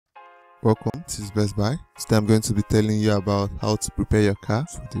Welcome, this is Best Buy. Today I'm going to be telling you about how to prepare your car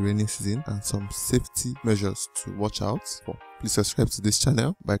for the rainy season and some safety measures to watch out for. Please subscribe to this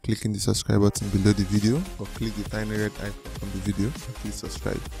channel by clicking the subscribe button below the video or click the tiny red icon on the video and please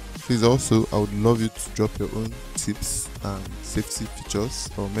subscribe. Please also, I would love you to drop your own tips and safety features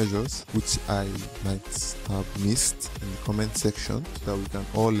or measures which I might have missed in the comment section so that we can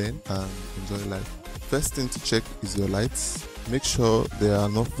all learn and enjoy life. First thing to check is your lights. Make sure they are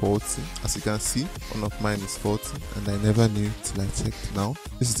not faulty. As you can see, one of mine is faulty and I never knew till I checked now.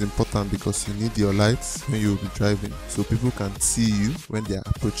 This is important because you need your lights when you will be driving so people can see you when they are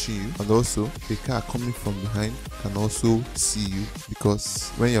approaching you, and also a car coming from behind can also see you because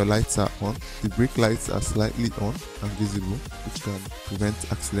when your lights are on, the brake lights are slightly on and visible, which can prevent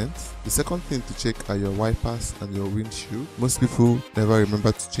accidents. The second thing to check are your wipers and your windshield. Most people never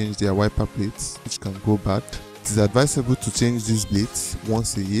remember to change their wiper plates, which can go bad. It is advisable to change these blades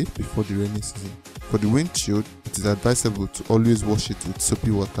once a year before the rainy season. For the windshield, it is advisable to always wash it with soapy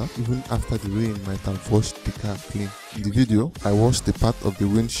water even after the rain might have washed the car clean. In the video, I washed the part of the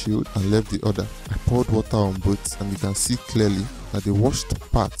windshield and left the other. I poured water on both and you can see clearly that the washed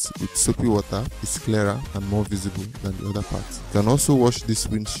part with soapy water is clearer and more visible than the other part. You can also wash this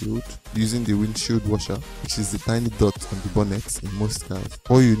windshield using the windshield washer, which is the tiny dot on the bonnet in most cars.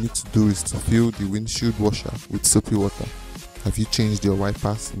 All you need to do is to fill the windshield washer with soapy water. Have you changed your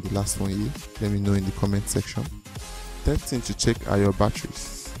wipers in the last 1 year? Let me know in the comment section. Third thing to check are your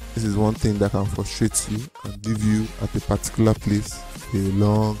batteries. This is one thing that can frustrate you and leave you at a particular place for a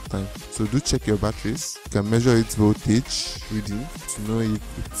long time. So do check your batteries. You can measure its voltage reading to know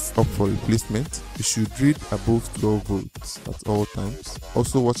if it's up for replacement. You should read above 12 volts at all times.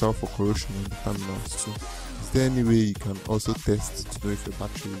 Also watch out for corrosion on the terminals too. Is there any way you can also test to know if your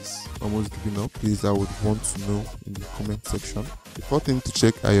battery is almost giving up? Please, I would want to know in the comment section. The fourth thing to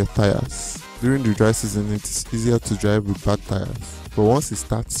check are your tires. During the dry season, it is easier to drive with bad tires. But once it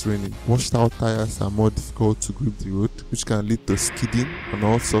starts raining, washed out tires are more difficult to grip the road, which can lead to skidding and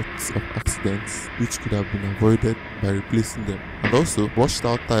all sorts of accidents which could have been avoided by replacing them. And also, washed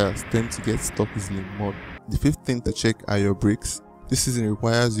out tires tend to get stuck easily in mud. The fifth thing to check are your brakes. This season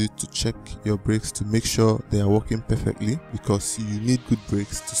requires you to check your brakes to make sure they are working perfectly because you need good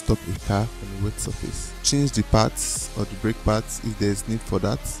brakes to stop a car on a wet surface. Change the pads or the brake pads if there is need for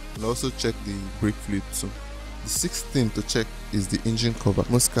that, and also check the brake fluid too. The sixth thing to check is the engine cover.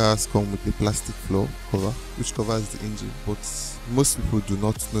 Most cars come with a plastic floor cover which covers the engine, but most people do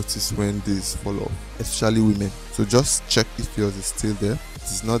not notice when these fall off, especially women. So just check if yours is still there. If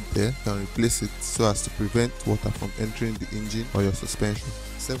it is not there, you can replace it so as to prevent water from entering the engine or your suspension.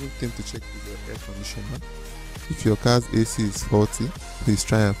 Seventh thing to check is your air conditioner. If your car's AC is faulty, please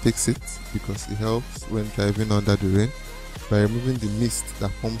try and fix it because it helps when driving under the rain by removing the mist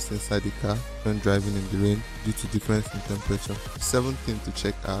that forms inside the car when driving in the rain due to difference in temperature. The seventh thing to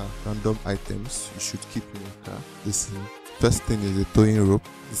check are random items you should keep in your car. First thing is a towing rope.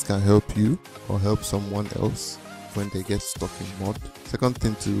 This can help you or help someone else when they get stuck in mud. Second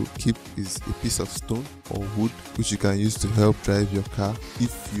thing to keep is a piece of stone or wood which you can use to help drive your car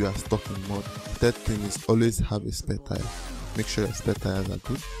if you are stuck in mud. Third thing is always have a spare tire. Make sure your spare tires are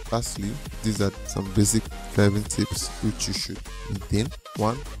good. Lastly, these are some basic driving tips which you should maintain.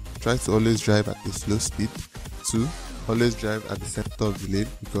 1. Try to always drive at a slow speed. 2. Always drive at the center of the lane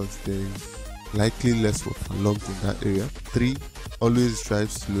because there is likely less water logged in that area. 3. Always drive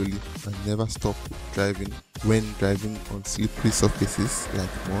slowly and never stop driving when driving on slippery surfaces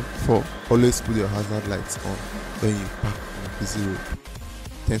like mud. 4. Always put your hazard lights on when you park on a busy road.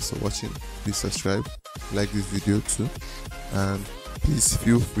 Thanks for watching. Please subscribe, like this video too, and please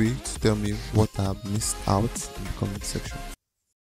feel free to tell me what I have missed out in the comment section.